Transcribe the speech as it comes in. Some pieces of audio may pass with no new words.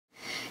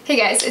Hey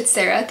guys, it's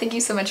Sarah. Thank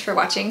you so much for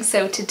watching.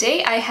 So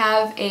today I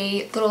have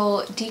a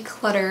little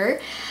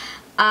declutter.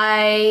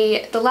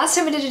 The last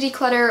time I did a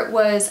declutter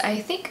was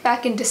I think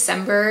back in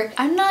December.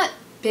 I'm not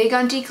big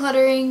on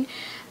decluttering.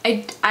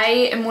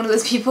 I am one of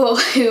those people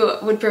who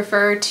would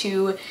prefer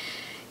to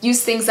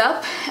use things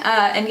up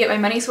and get my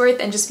money's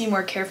worth and just be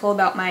more careful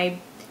about my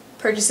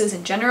purchases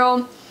in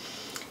general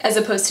as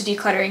opposed to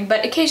decluttering.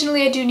 But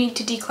occasionally I do need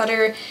to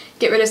declutter,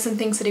 get rid of some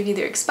things that have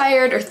either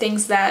expired or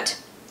things that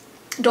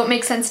don't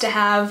make sense to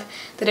have,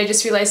 that I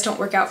just realized don't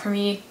work out for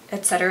me,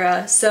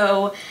 etc.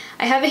 So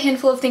I have a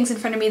handful of things in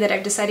front of me that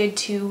I've decided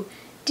to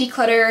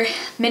declutter.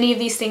 Many of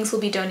these things will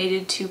be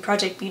donated to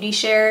Project Beauty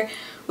Share,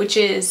 which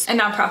is a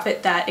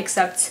nonprofit that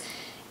accepts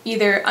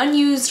either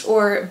unused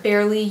or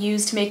barely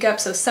used makeup.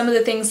 So some of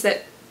the things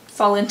that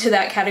fall into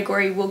that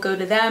category will go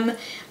to them.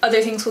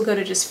 Other things will go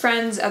to just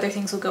friends. Other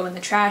things will go in the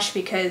trash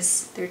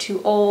because they're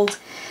too old.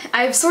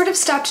 I've sort of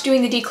stopped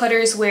doing the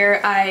declutters where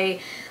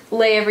I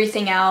lay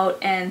everything out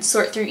and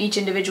sort through each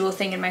individual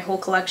thing in my whole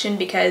collection,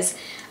 because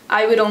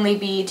I would only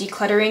be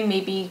decluttering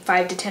maybe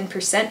 5 to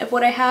 10% of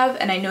what I have,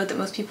 and I know that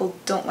most people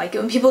don't like it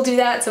when people do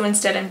that, so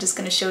instead I'm just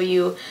going to show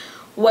you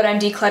what I'm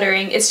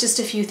decluttering. It's just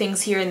a few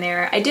things here and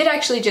there. I did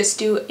actually just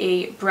do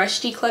a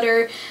brush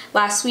declutter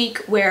last week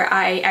where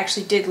I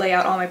actually did lay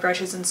out all my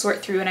brushes and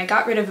sort through, and I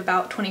got rid of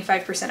about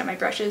 25% of my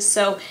brushes.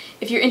 So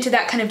if you're into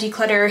that kind of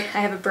declutter, I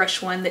have a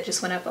brush one that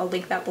just went up. I'll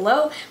link that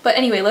below. But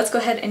anyway, let's go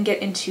ahead and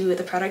get into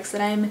the products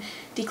that I'm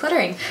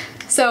decluttering.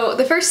 So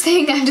the first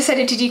thing I've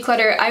decided to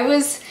declutter, I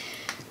was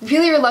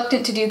really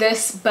reluctant to do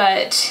this,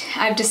 but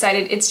I've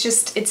decided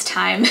it's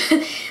time.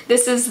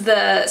 This is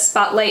the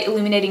Spotlight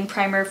Illuminating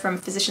Primer from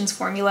Physicians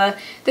Formula.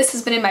 This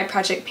has been in my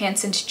project pan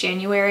since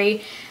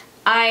January.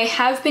 I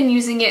have been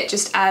using it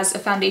just as a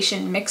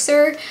foundation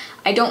mixer.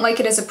 I don't like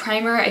it as a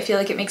primer. I feel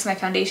like it makes my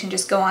foundation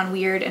just go on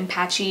weird and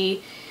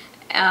patchy.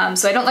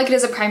 So I don't like it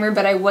as a primer,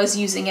 but I was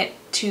using it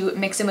to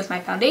mix in with my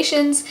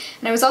foundations,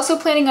 and I was also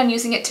planning on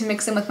using it to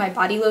mix in with my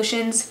body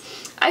lotions.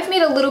 I've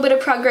made a little bit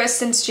of progress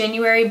since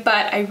January,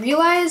 but I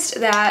realized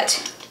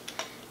that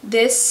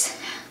the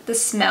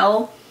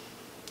smell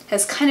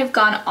has kind of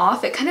gone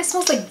off. It kind of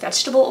smells like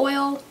vegetable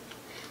oil,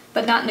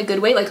 but not in a good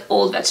way, like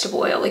old vegetable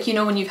oil. Like, you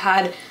know, when you've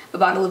had a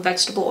bottle of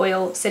vegetable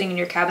oil sitting in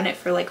your cabinet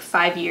for like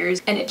 5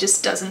 years and it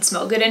just doesn't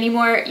smell good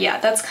anymore?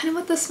 Yeah, that's kind of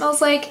what this smells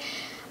like.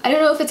 I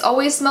don't know if it's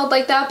always smelled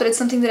like that, but it's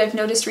something that I've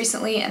noticed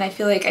recently, and I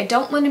feel like I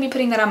don't want to be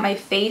putting that on my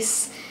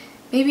face.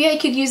 Maybe I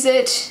could use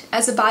it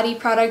as a body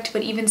product,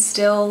 but even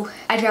still,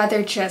 I'd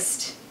rather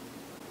just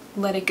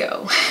let it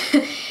go.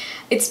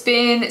 It's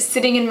been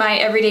sitting in my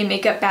everyday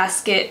makeup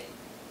basket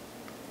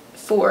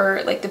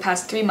for like the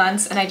past 3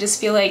 months, and I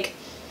just feel like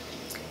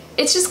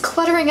it's just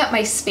cluttering up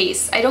my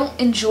space. I don't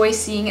enjoy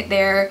seeing it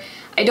there.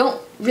 I don't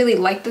really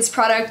like this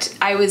product.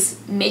 I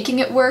was making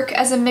it work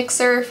as a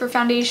mixer for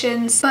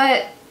foundations,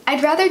 but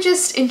I'd rather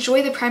just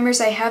enjoy the primers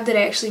I have that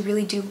I actually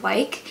really do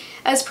like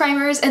as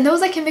primers, and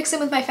those I can mix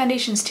in with my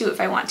foundations too if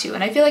I want to.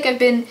 And I feel like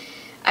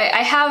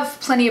I have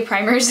plenty of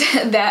primers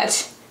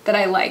that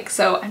I like,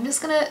 so I'm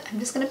just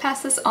gonna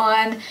pass this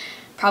on.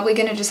 Probably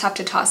gonna just have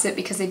to toss it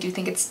because I do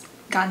think it's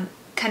kind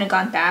of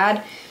gone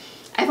bad.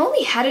 I've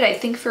only had it I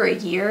think for a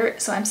year,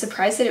 so I'm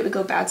surprised that it would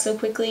go bad so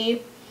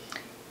quickly.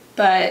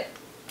 But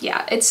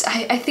yeah,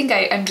 I think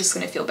I'm just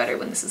gonna feel better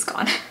when this is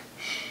gone.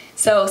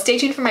 So stay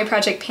tuned for my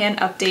Project Pan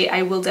update.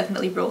 I will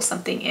definitely roll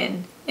something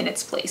in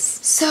its place.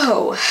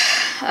 So,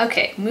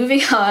 okay,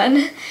 moving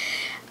on.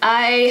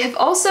 I have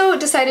also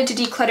decided to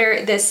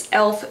declutter this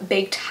e.l.f.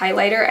 Baked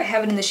Highlighter. I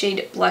have it in the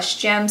shade Blush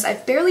Gems.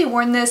 I've barely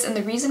worn this, and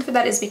the reason for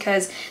that is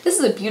because this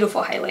is a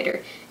beautiful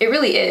highlighter. It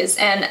really is,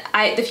 and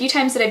the few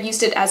times that I've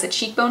used it as a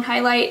cheekbone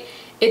highlight,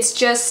 it's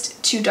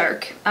just too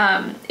dark.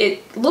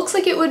 It looks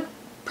like it would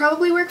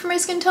probably work for my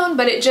skin tone,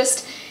 but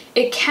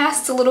it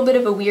casts a little bit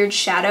of a weird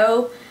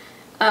shadow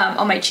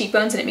on my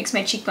cheekbones, and it makes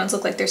my cheekbones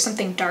look like there's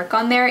something dark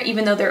on there,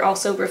 even though they're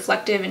also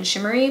reflective and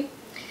shimmery.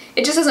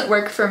 It just doesn't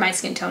work for my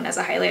skin tone as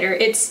a highlighter.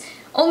 It's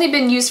only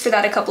been used for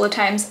that a couple of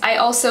times. I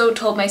also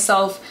told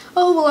myself,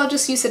 oh, well, I'll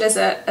just use it as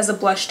a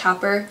blush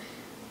topper,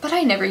 but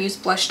I never use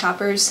blush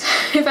toppers.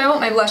 If I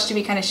want my blush to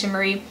be kind of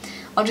shimmery,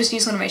 I'll just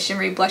use one of my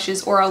shimmery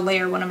blushes, or I'll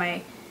layer one of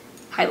my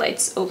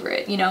highlights over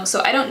it, you know?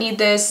 So I don't need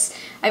this.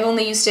 I've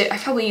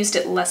probably used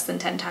it less than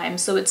 10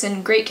 times, so it's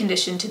in great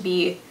condition to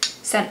be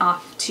sent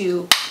off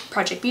to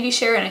Project Beauty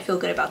Share, and I feel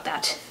good about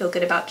that. Feel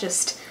good about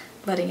just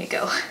letting it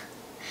go.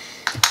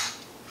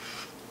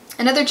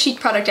 Another cheek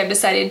product I've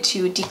decided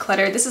to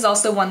declutter. This is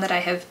also one that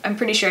I'm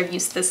pretty sure I've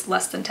used this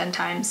less than 10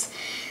 times.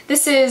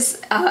 This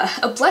is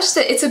a blush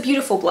it's a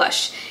beautiful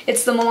blush.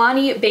 It's the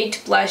Milani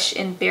Baked Blush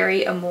in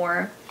Berry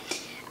Amore.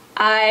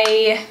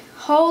 I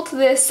hauled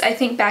this, I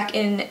think, back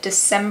in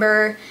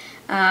December.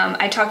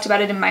 I talked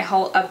about it in my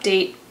haul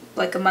update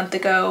like a month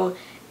ago,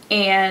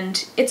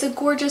 and it's a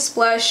gorgeous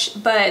blush,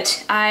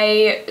 but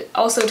I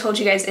also told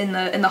you guys in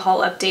the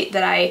haul update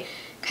that I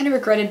kind of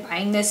regretted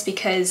buying this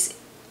because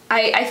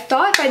I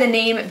thought by the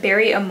name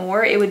Berry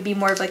Amore it would be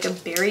more of like a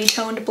berry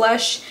toned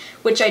blush,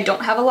 which I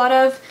don't have a lot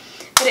of,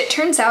 but it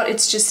turns out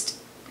it's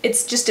just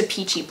it's just a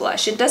peachy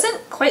blush. It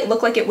doesn't quite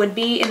look like it would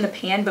be in the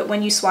pan, but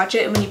when you swatch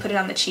it and when you put it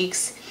on the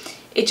cheeks,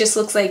 it just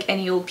looks like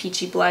any old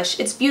peachy blush.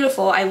 It's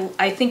beautiful.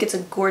 I think it's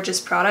a gorgeous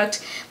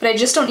product, but I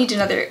just don't need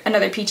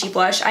another peachy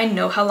blush. I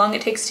know how long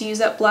it takes to use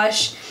that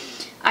blush.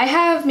 I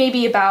have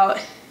maybe about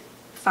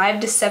 5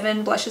 to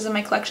 7 blushes in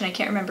my collection. I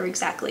can't remember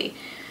exactly.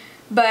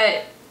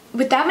 But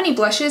with that many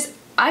blushes,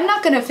 I'm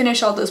not gonna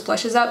finish all those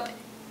blushes up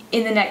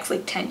in the next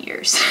like 10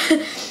 years.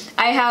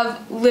 I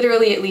have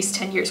literally at least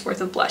 10 years worth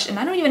of blush, and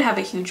I don't even have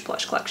a huge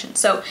blush collection.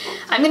 So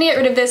I'm gonna get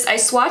rid of this. I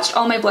swatched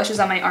all my blushes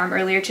on my arm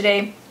earlier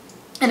today,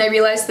 and I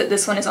realized that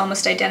this one is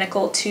almost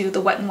identical to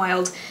the Wet n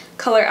Wild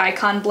Color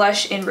Icon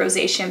blush in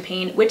Rosé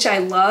Champagne, which I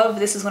love.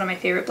 This is one of my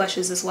favorite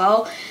blushes as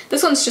well.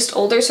 This one's just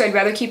older, so I'd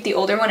rather keep the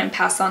older one and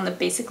pass on the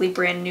basically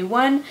brand new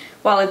one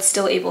while it's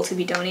still able to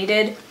be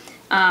donated.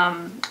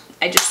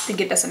 I just think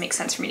it doesn't make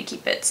sense for me to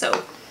keep it,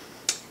 so.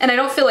 And I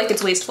don't feel like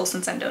it's wasteful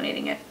since I'm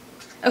donating it.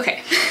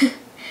 Okay,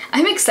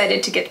 I'm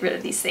excited to get rid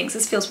of these things.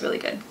 This feels really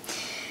good.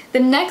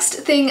 The next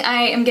thing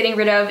I am getting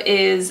rid of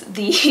is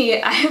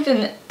the, I have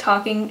been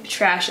talking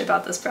trash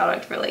about this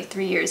product for like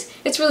 3 years.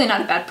 It's really not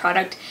a bad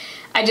product.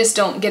 I just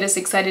don't get as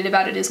excited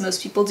about it as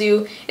most people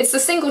do. It's the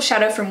Single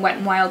Shadow from Wet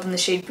n Wild in the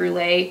shade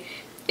Brulée.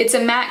 It's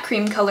a matte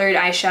cream colored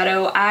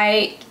eyeshadow.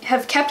 I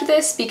have kept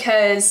this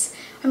because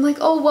I'm like,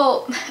 oh,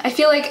 well, I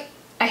feel like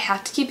I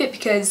have to keep it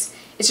because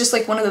it's just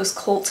like one of those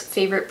cult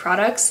favorite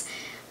products,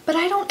 but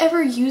I don't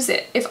ever use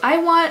it. If I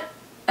want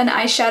an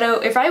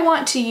eyeshadow, if I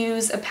want to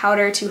use a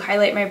powder to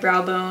highlight my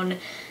brow bone,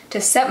 to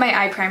set my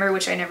eye primer,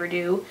 which I never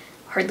do,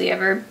 hardly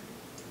ever,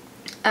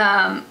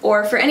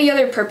 or for any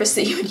other purpose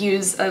that you would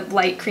use a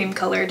light cream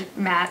colored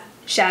matte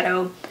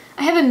shadow,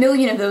 I have a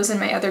million of those in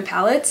my other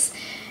palettes.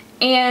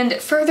 And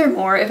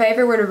furthermore, if I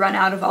ever were to run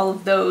out of all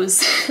of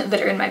those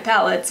that are in my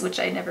palettes, which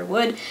I never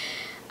would,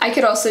 I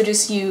could also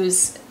just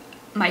use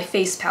my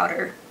face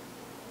powder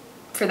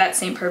for that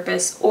same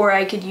purpose, or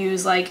I could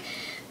use like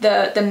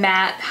the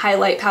matte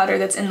highlight powder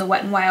that's in the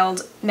Wet n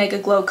Wild Mega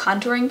Glow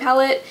contouring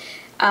palette.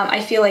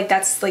 I feel like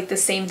that's like the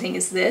same thing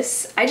as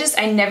this.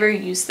 I never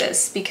use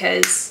this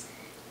because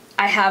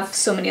I have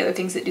so many other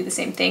things that do the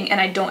same thing, and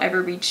I don't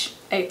ever reach,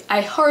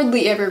 I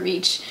hardly ever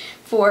reach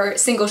for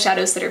single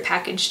shadows that are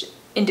packaged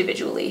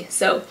individually.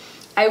 So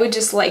I would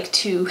just like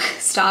to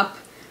stop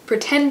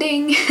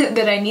pretending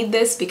that I need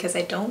this because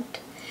I don't.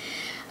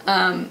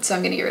 So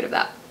I'm gonna get rid of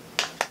that.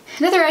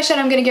 Another eyeshadow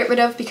I'm gonna get rid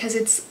of because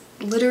it's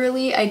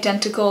literally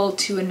identical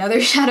to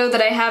another shadow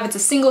that I have. It's a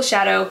single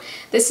shadow.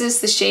 This is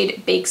the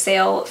shade Bake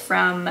Sale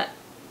from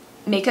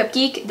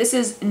MakeupGeek. This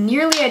is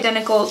nearly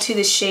identical to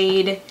the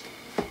shade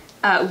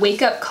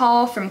Wake Up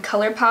Call from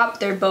ColourPop.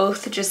 They're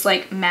both just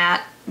like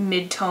matte,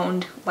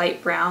 mid-toned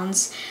light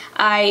browns.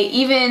 I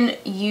even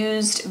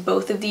used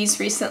both of these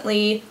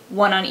recently,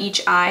 one on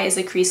each eye as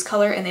a crease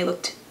color, and they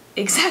looked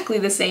exactly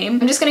the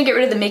same. I'm just gonna get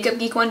rid of the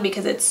MakeupGeek one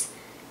because it's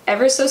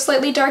ever so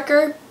slightly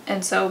darker,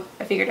 and so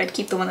I figured I'd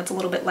keep the one that's a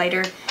little bit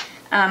lighter.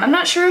 I'm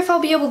not sure if I'll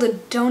be able to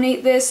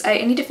donate this. I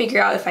need to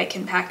figure out if I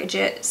can package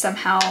it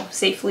somehow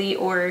safely,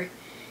 or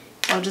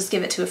I'll just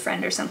give it to a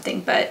friend or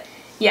something, but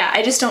yeah,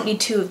 I just don't need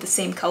two of the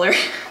same color.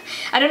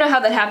 I don't know how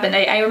that happened.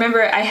 I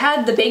remember I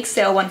had the Bake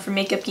Sale one from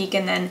MakeupGeek,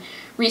 and then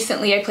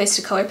recently I placed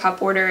a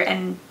ColourPop order,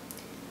 and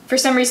for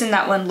some reason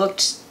that one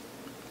looked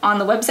on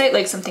the website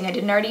like something I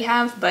didn't already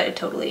have, but it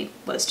totally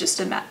was just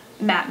a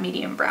matte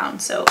medium brown,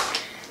 so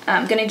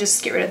I'm gonna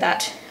just get rid of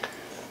that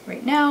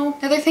right now.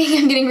 Another thing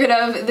I'm getting rid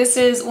of, this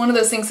is one of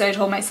those things that I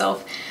told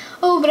myself,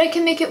 oh, but I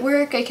can make it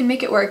work, I can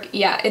make it work.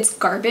 Yeah, it's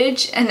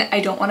garbage, and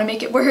I don't want to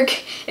make it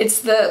work.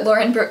 It's the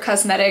Brooke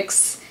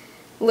Cosmetiques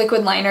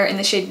liquid liner in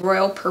the shade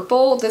Royal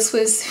Purple. This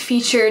was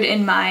featured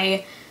in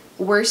my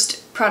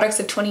worst products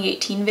of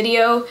 2018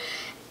 video,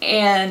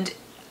 and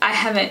I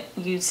haven't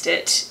used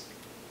it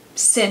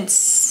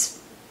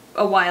since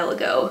a while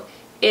ago.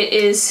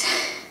 It's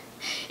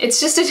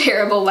just a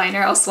terrible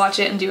liner. I'll swatch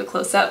it and do a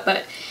close-up,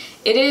 but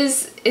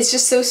it's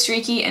just so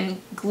streaky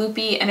and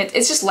gloopy, and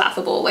it's just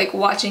laughable, like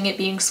watching it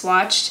being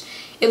swatched.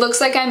 It looks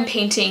like I'm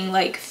painting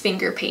like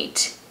finger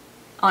paint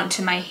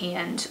onto my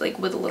hand, like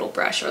with a little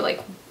brush, or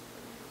like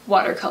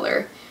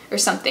watercolor or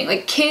something,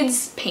 like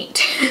kids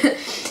paint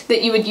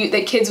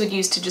that kids would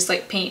use to just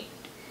like paint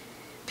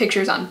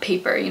pictures on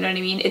paper, you know what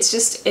I mean?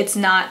 It's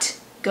not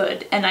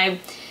good. And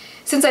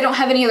since I don't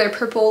have any other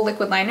purple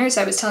liquid liners,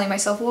 I was telling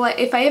myself, well,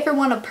 if I ever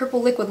want a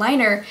purple liquid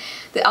liner,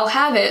 that I'll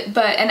have it,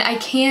 and I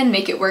can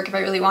make it work if I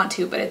really want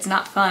to, but it's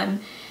not fun.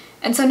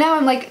 And so now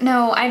I'm like,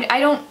 no, I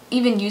don't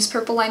even use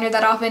purple liner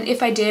that often.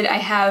 If I did, I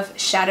have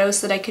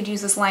shadows that I could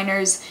use as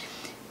liners.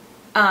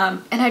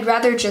 And I'd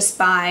rather just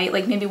buy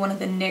like maybe one of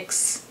the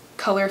NYX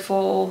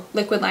colorful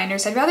liquid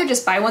liners. I'd rather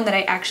just buy one that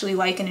I actually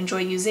like and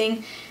enjoy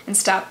using, and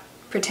stop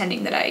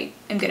pretending that I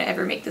am gonna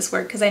ever make this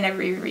work, because I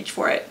never even reach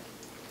for it.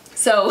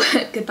 So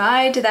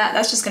goodbye to that.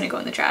 That's just gonna go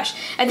in the trash.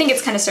 I think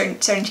it's kind of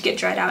starting to get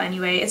dried out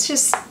anyway. It's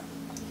just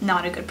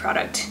not a good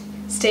product.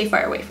 Stay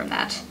far away from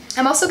that.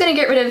 I'm also gonna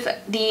get rid of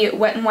the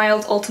Wet n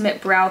Wild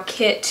Ultimate Brow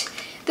Kit.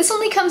 This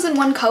only comes in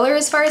one color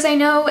as far as I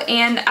know,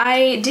 and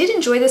I did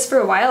enjoy this for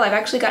a while. I've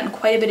actually gotten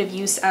quite a bit of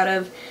use out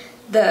of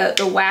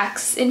the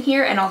wax in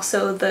here and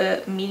also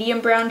the medium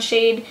brown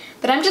shade,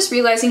 but I'm just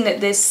realizing that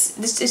this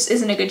just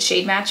isn't a good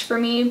shade match for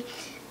me.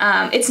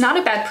 It's not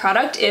a bad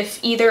product if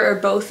either or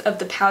both of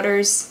the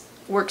powders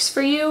works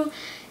for you.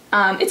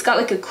 It's got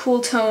like a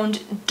cool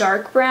toned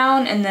dark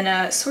brown and then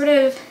a sort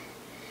of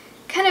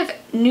kind of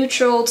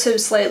neutral to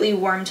slightly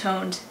warm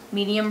toned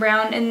medium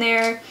brown in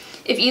there.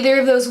 If either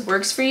of those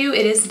works for you,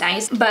 it is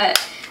nice,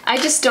 but I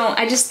just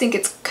think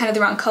it's kind of the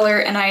wrong color,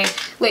 and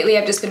lately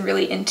I've just been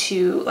really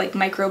into like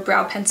micro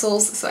brow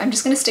pencils, so I'm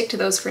just gonna stick to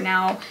those for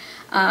now.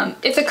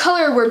 If the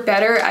color were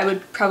better, I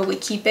would probably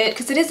keep it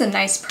because it is a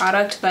nice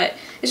product, but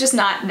it's just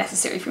not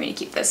necessary for me to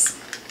keep this.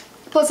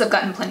 Plus I've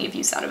gotten plenty of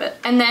use out of it.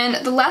 And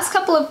then the last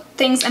couple of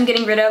things I'm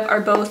getting rid of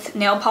are both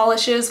nail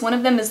polishes. One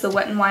of them is the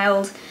Wet n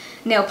Wild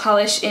nail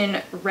polish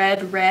in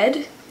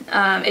Red.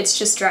 It's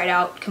just dried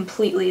out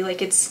completely,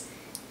 like it's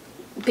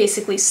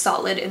basically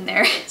solid in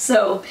there,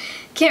 so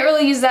can't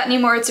really use that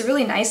anymore. It's a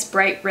really nice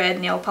bright red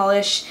nail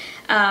polish.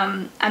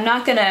 I'm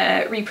not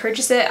gonna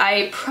repurchase it.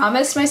 I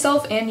promised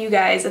myself and you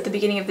guys at the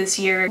beginning of this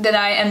year that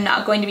I am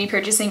not going to be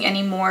purchasing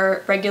any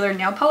more regular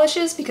nail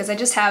polishes because I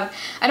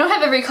don't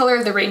have every color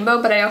of the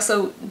rainbow, but I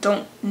also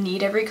don't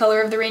need every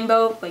color of the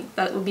rainbow. Like,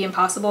 that would be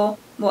impossible.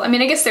 Well, I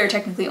mean, I guess there are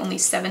technically only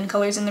 7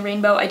 colors in the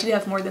rainbow. I do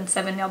have more than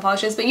 7 nail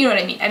polishes, but you know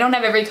what I mean. I don't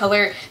have every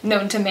color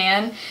known to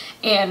man,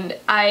 and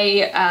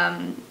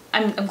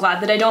I'm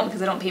glad that I don't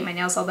because I don't paint my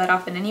nails all that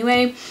often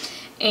anyway.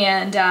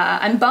 And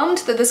I'm bummed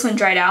that this one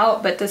dried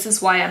out, but this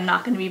is why I'm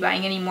not going to be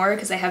buying any more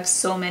because I have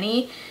so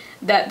many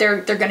that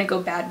they're going to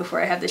go bad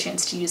before I have the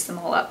chance to use them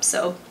all up.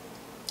 So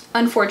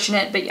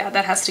unfortunate, but yeah,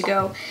 that has to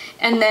go.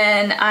 And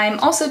then I'm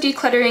also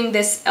decluttering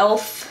this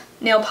e.l.f.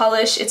 nail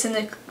polish. It's in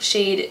the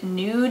shade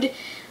Nude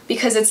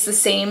because it's the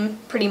same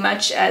pretty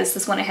much as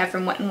this one I have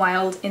from Wet n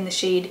Wild in the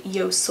shade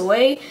Yo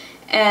Soy.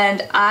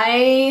 And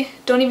I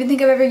don't even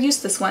think I've ever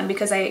used this one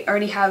because I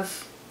already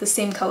have the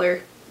same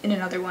color in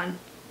another one.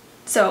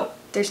 So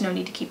there's no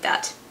need to keep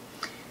that.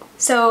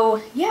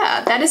 So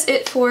yeah, that is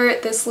it for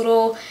this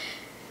little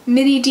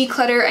mini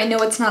declutter. I know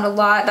it's not a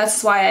lot.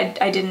 That's why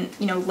I didn't,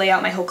 you know, lay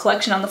out my whole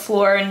collection on the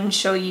floor and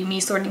show you me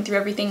sorting through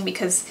everything,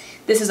 because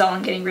this is all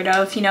I'm getting rid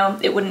of. You know,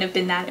 it wouldn't have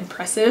been that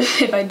impressive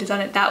if I'd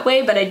done it that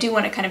way, but I do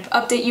want to kind of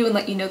update you and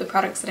let you know the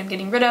products that I'm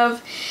getting rid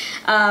of.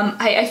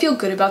 I feel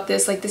good about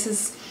this. Like, this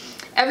is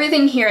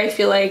everything here. I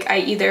feel like I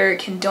either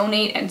can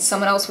donate and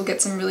someone else will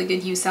get some really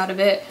good use out of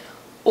it,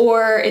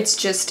 or it's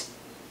just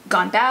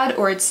gone bad,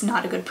 or it's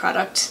not a good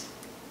product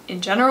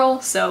in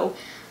general. So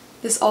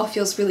this all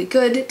feels really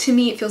good to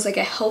me. It feels like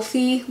a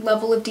healthy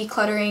level of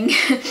decluttering,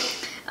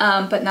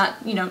 but not,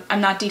 you know, I'm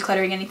not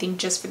decluttering anything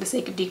just for the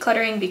sake of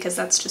decluttering because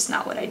that's just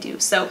not what I do.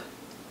 So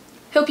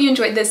hope you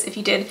enjoyed this. If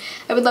you did,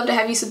 I would love to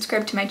have you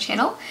subscribe to my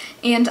channel,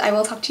 and I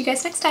will talk to you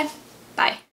guys next time. Bye.